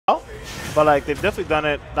But like they've definitely done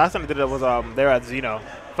it. Last time they did it was they were at Xeno.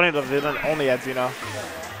 Funny enough, they done it only at Xeno.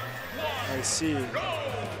 I see.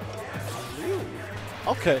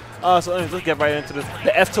 Okay. So anyways, let's get right into this.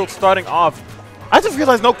 The F tilt starting off. I just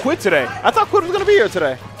realized no Quid today. I thought Quid was gonna be here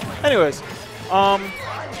today. Anyways,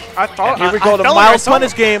 I thought here we go. The felt like Myles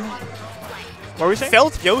punish game. What were we saying?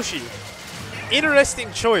 Felt Yoshi.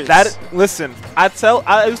 Interesting choice. Listen, I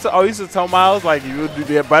used to tell Myles like you would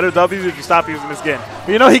get better W's if you stop using the skin.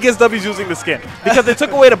 But you know he gets W's using the skin because they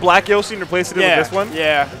took away the black Yoshi and replaced it with this one.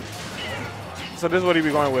 Yeah. So this is what he'd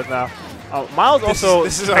be going with now. Myles also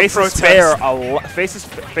faces fair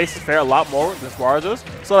a lot more than Suarez does.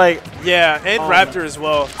 So like and Raptor as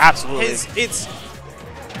well. Absolutely.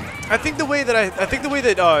 I think the way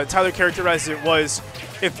that Tyler characterized it was,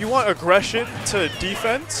 if you want aggression to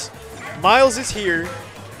defense, Myles is here,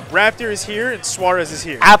 Raptor is here, and Suarez is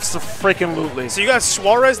here. Abso-freaking-lutely. So you got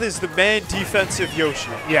Suarez as the man defensive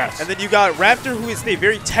Yoshi. Yes. And then you got Raptor, who is the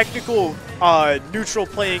very technical neutral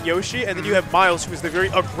playing Yoshi, and then you have Myles, who is the very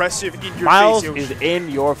aggressive in your face Myles Yoshi. is in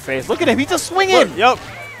your face. Look at him, he's just swinging. Look, yep.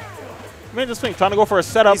 Man, just swing, trying to go for a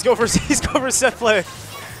setup. He's going for set play.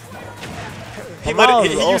 He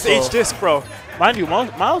used H-Disc, bro. Mind you,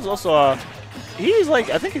 Myles also, he's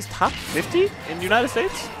like, I think he's top 50 in the United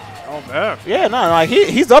States. Oh, man. Yeah, no,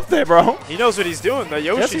 he's up there, bro. He knows what he's doing. That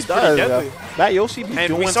Yoshi's yes, pretty deadly. Yeah. That Yoshi be and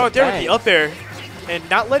doing we saw it there with dang. the up air, and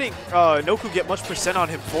not letting Noku get much % on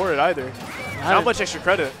him for it either. Not much extra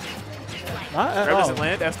credit. Grab doesn't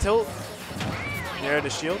land. F tilt. There the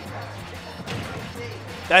shield.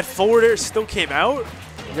 That forward air still came out.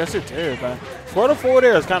 Yes, it did, man. Forward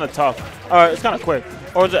air is kind of tough. It's kind of quick.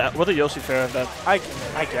 Or was it Yoshi fair? That I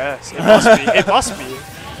guess. It must be. It must be.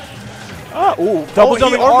 Ooh, double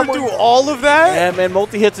jump. He armored through all of that? Yeah, man.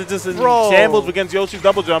 Multi-hits is just in shambles against Yoshi's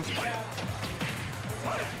double jump.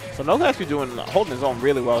 So Noku actually holding his own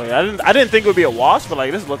really well here. I didn't think it would be a wash, but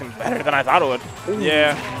like this is looking better than I thought it would. Ooh.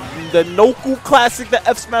 Yeah. The Noku classic, the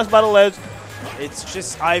F smash by the ledge. It's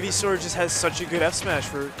just Ivysaur just has such a good F smash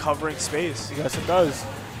for covering space. Yes, it does.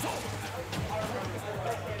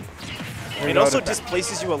 It also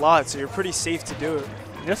displaces you a lot, so you're pretty safe to do it.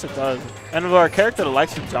 Yes, it does. And with our character that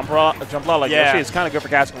likes to jump a lot like Yoshi, it's kind of good for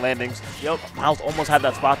catching landings. Yep. Myles almost had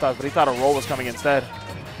that spot dodge, but he thought a roll was coming instead.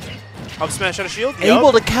 Up smash out of shield.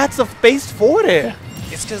 Able to catch the face forward air.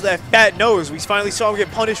 It's because that fat nose. We finally saw him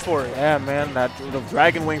get punished for it. Yeah, man. The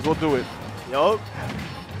dragon wings will do it. Yup.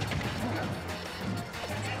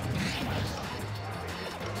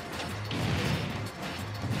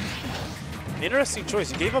 Interesting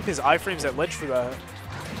choice. He gave up his iframes at ledge for that.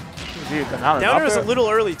 Down air was a little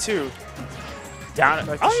early too. Down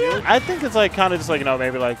like yeah. I think it's like kind of just like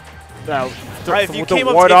maybe like right, if you came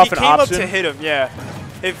up to hit him, yeah.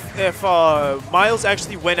 If Myles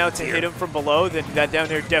actually went out to hit him from below, then that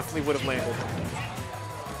down air definitely would have landed.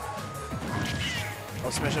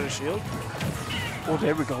 I'll smash out of shield. Oh,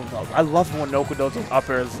 there we go. I love when Noku does those up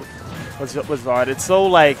airs with Zard. It's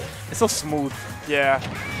so smooth. Yeah.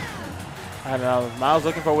 I don't know. Myles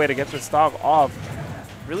looking for a way to get this stock off.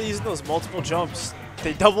 Really using those multiple jumps.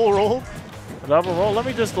 They double rolled. Double roll. Let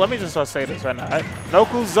me just say this right now.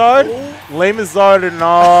 Noku Zard, lamest Zard in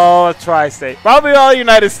all Tri-State, probably all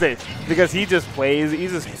United States, because he just plays. He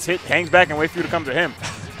just hangs back and waits for you to come to him,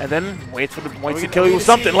 and then waits to kill you with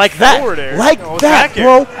something like that,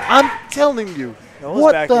 bro. I'm telling you.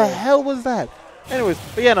 What the hell was that? Anyways,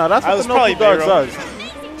 but yeah, no, that's what the Noku Zard does.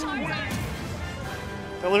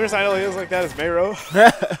 The only reason I know he is like that is Mayro.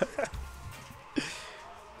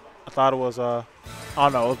 I thought it was oh no,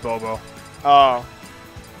 it was Bobo. Oh.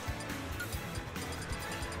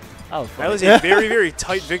 That was a very, very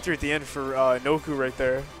tight victory at the end for Noku right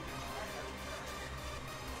there.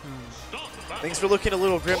 Things were looking a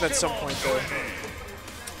little grim at some point though.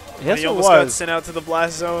 Yes, he almost got sent out to the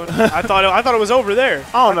blast zone. I thought it was over there.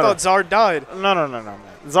 I thought Zard died. No, man.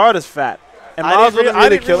 Zard is fat. And I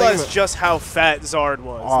didn't realize just how fat Zard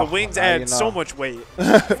was. Oh, the wings add so much weight.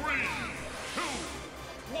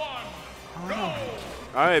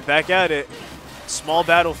 All right, back at it. Small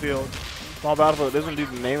battlefield. Small battlefield. This is indeed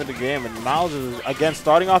the name of the game. And Myles is, again,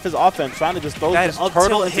 starting off his offense, trying to just throw this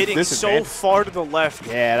turtle into hitting so far to the left.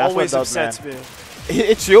 Yeah, that's always what it does, upsets man. me.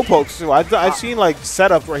 It's shield pokes, too. I've seen, like,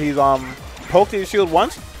 setups where he's poked his shield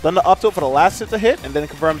once, done the up tilt for the last hit to hit, and then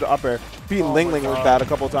confirmed the up air. Beat Ling Ling with that a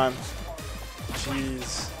couple of times.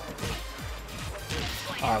 Jeez.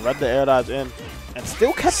 Read the air dodge in. And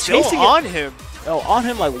still kept chasing on him. Oh, on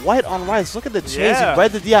him like white on rice. Look at the chase. He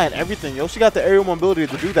read the DI and everything. Yoshi got the aerial mobility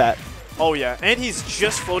to do that. Oh, yeah. And he's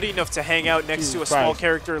just floaty enough to hang out next to a small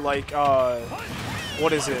character like,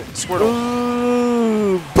 what is it? Squirtle.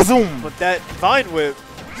 Ooh, boom. But that Vine Whip.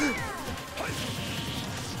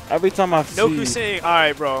 Every time I see Noku saying, all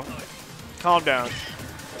right, bro, calm down.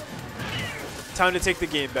 Time to take the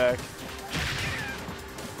game back.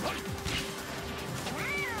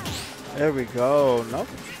 There we go. Nope.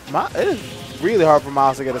 It is really hard for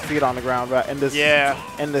Myles to get his feet on the ground right in this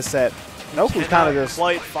in this set. Noku's kind of just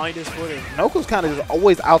find his footing. Noku's kind of just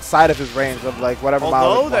always outside of his range of like whatever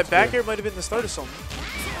Myles. Although that back air might have been the start of something.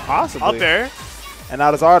 Possibly. Up there. And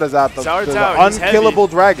now the Zard is out. The unkillable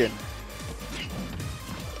dragon.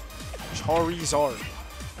 Charizard.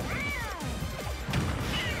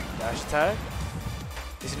 Dash attack.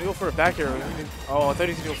 He's going to go for a back air. Oh, I thought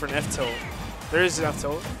he was going to go for an F tilt. There is an F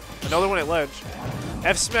tilt. Another one at ledge.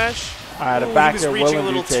 F smash. All right, the back air will a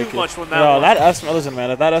little too much when that one. one. That F smash, listen,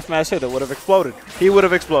 man, if that F smash hit, it would have exploded. He would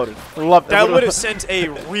have exploded. That would have sent a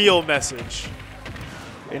real message.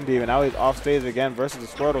 Indeed, and now he's off stage again versus the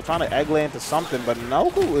Squirtle, trying to egg lay into something, but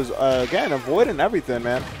Noku is, again, avoiding everything,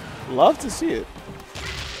 man. Love to see it.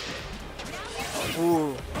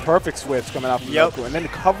 Ooh, perfect switch coming out from Noku, and then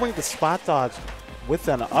covering the spot dodge with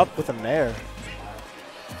an up with an air.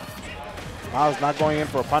 Myles not going in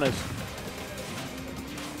for a punish.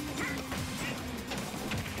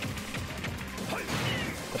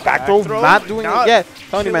 The back throw, not doing it yet.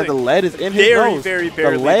 Telling you, man, the lead is in his nose.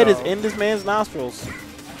 The lead is in this man's nostrils.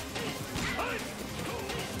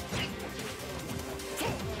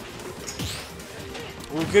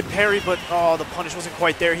 Ooh, good parry, but oh, the punish wasn't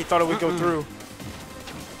quite there. He thought it would go through.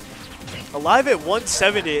 Alive at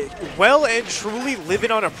 170, well and truly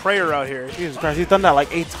living on a prayer out here. Jesus Christ, he's done that like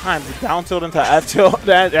 8 times. He down tilt into F tilt,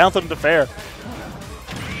 down tilt into fair.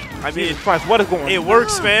 I mean, Jesus Christ, what is going on? It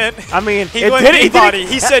works, man. I mean, he went big body.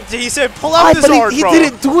 He said, pull out the Zard, he bro. He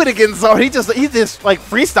didn't do it against Zard. He just like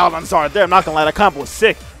freestyled on Zard there. I'm not gonna lie, that combo was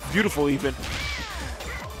sick, beautiful even.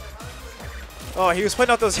 Oh, he was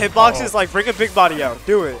putting out those hitboxes like bring a big body out,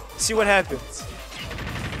 do it, see what happens.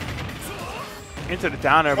 Into the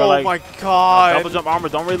down air, but like, my God, double jump armor.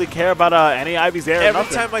 Don't really care about any IVs there. Every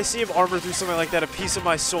time I see him armor through something like that, a piece of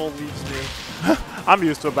my soul leaves me. I'm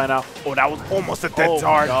used to it by now. Oh, that was almost a dead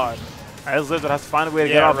Zard. God. All right, Lizard has to find a way to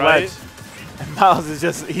get off ledge. And Myles is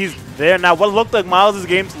just, he's there now. What looked like Myles'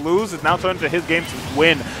 game to lose is now turned into his game to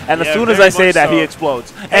win. And as soon as I say that, he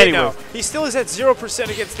explodes. Hey, anyway. He still is at 0%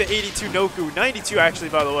 against the 82 Noku. 92 actually,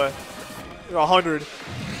 by the way. 100.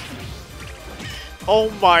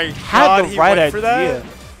 Oh my God, he went for that?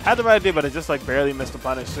 Had the right idea, but it just like barely missed the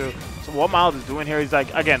punish too. So what Myles is doing here, he's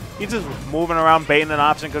like, again, he's just moving around, baiting an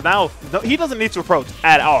option, because now he doesn't need to approach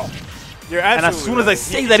at all. You're absolutely and as soon as I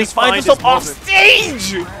say that, he finds himself off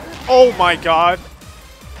stage. Oh my God.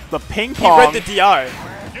 The ping pong. He read the DI.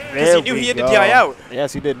 Because he knew he had to DI out.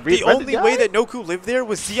 Yes, he did. The only way that Noku lived there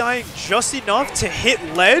was DIing just enough to hit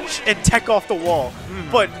ledge and tech off the wall.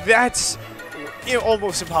 But that's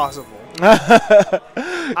almost impossible.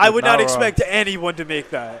 I would not expect anyone to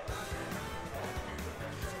make that.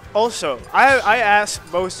 Also, I ask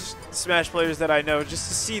most Smash players that I know just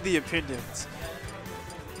to see the opinions.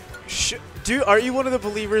 Are you one of the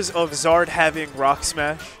believers of Zard having Rock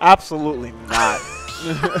Smash? Absolutely not.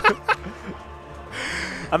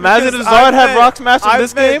 Imagine if Zard had Rock Smash in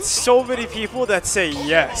this game. I've met so many people that say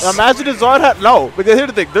yes. Imagine if Zard had because here's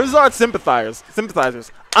the thing: there's Zard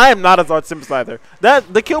sympathizers. I am not a Zard sympathizer.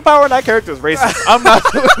 The kill power in that character is racist. I'm not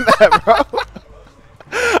doing that,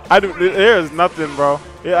 bro. There is nothing, bro.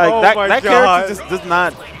 Yeah, like that character just does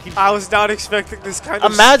not. I was not expecting this kind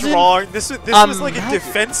of strong. This was like a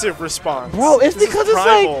defensive response, bro. It's because it's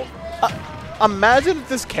like. Imagine if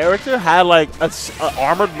this character had like an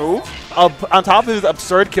armored move on top of his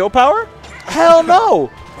absurd kill power. Hell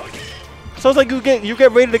no. So it's like you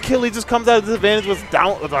get ready to kill, he just comes out of disadvantage with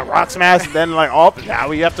a Rock Smash, and then like, oh, now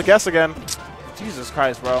we have to guess again. Jesus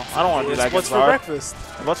Christ, bro. I don't want to do that. What's for breakfast?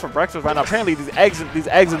 What's for breakfast right now? Apparently these eggs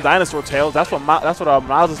and dinosaur tails. That's what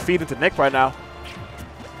Myles is feeding to Nick right now.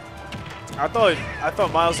 I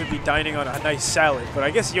thought Myles would be dining on a nice salad, but I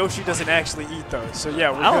guess Yoshi doesn't actually eat those. So yeah,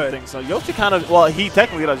 we're good. I don't think so. Yoshi kind of, well, he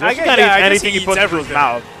technically does. Yoshi kind of eats anything he puts into his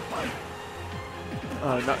mouth.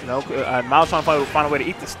 Myles trying to find a way to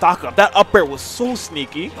eat the stock up. That up air was so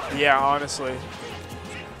sneaky. Yeah, honestly.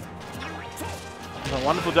 A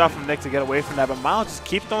wonderful job from Nick to get away from that, but Myles just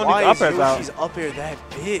keep throwing these up airs out. Why is Yoshi's up air that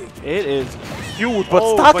big? It is huge,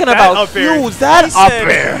 but talking about huge, that up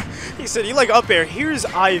air. He said, you like up air, here's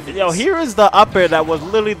Ivy. Yo, here is the up air that was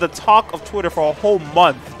literally the talk of Twitter for a whole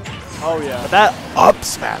month. Oh, yeah. But that up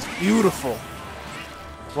smash, beautiful.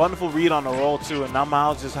 Wonderful read on the roll, too, and now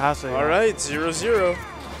Myles just has to. All right, 0-0.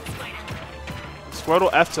 Squirtle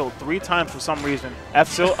F tilt 3 times for some reason.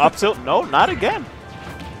 F tilt, up tilt, no, not again.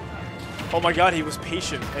 Oh my God, he was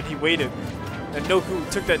patient and he waited. And Noku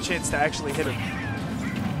took that chance to actually hit him.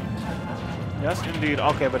 Yes, indeed.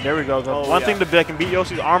 Okay, but there we go. The Oh, one yeah. thing that can beat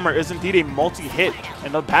Yoshi's armor is indeed a multi-hit.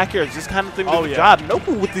 And the back air is just kind of thing to Oh, the yeah. job.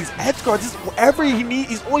 Noku with these edge guards, just wherever he needs,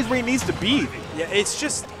 he's always where he needs to be. Yeah, it's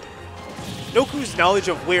just Noku's knowledge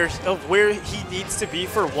of where he needs to be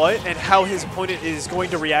for what and how his opponent is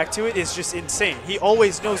going to react to it is just insane. He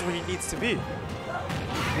always knows where he needs to be.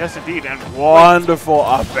 Yes, indeed. And wonderful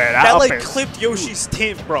up air. That up like air's clipped Yoshi's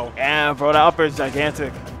team, bro. Yeah, bro, that up air is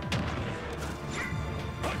gigantic.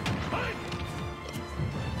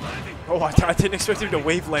 Oh, I didn't expect him to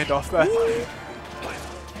wave land off that.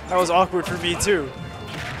 That was awkward for me too.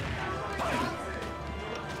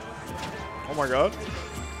 Oh my god.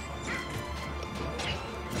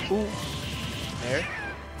 Ooh. There.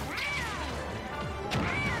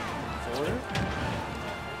 Forward.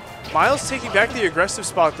 Myles taking back the aggressive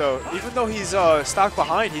spot though. Even though he's stuck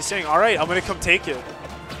behind, he's saying, "All right, I'm gonna come take it."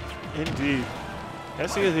 Indeed.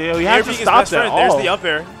 Yes, he is. He has to being his stop best that. friend, there's the up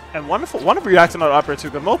air. And wonderful reaction on the up air too,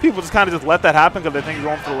 because most people just kind of just let that happen because they think he's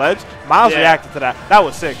going for the ledge. Myles reacted to that. That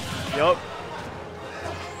was sick. Yup.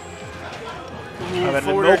 And then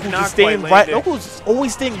Noku just staying right. Noku's just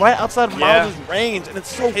always staying right outside of Myles' range, and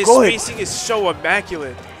it's so His good. spacing is so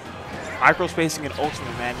immaculate. Micro spacing and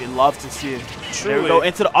ultimate, man. You love to see it. Truly. There we go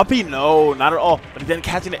into the uppy. No, not at all. But then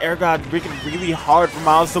catching the air guard, making really hard for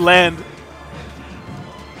Myles to land.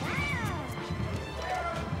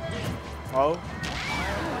 Oh.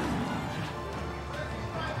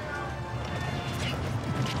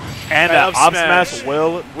 And that up smash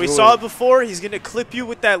will. We saw it before. He's gonna clip you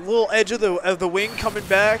with that little edge of the wing coming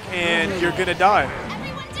back, and you're gonna die.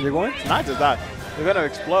 You're going to not just die. You're gonna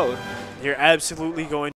explode. You're absolutely going.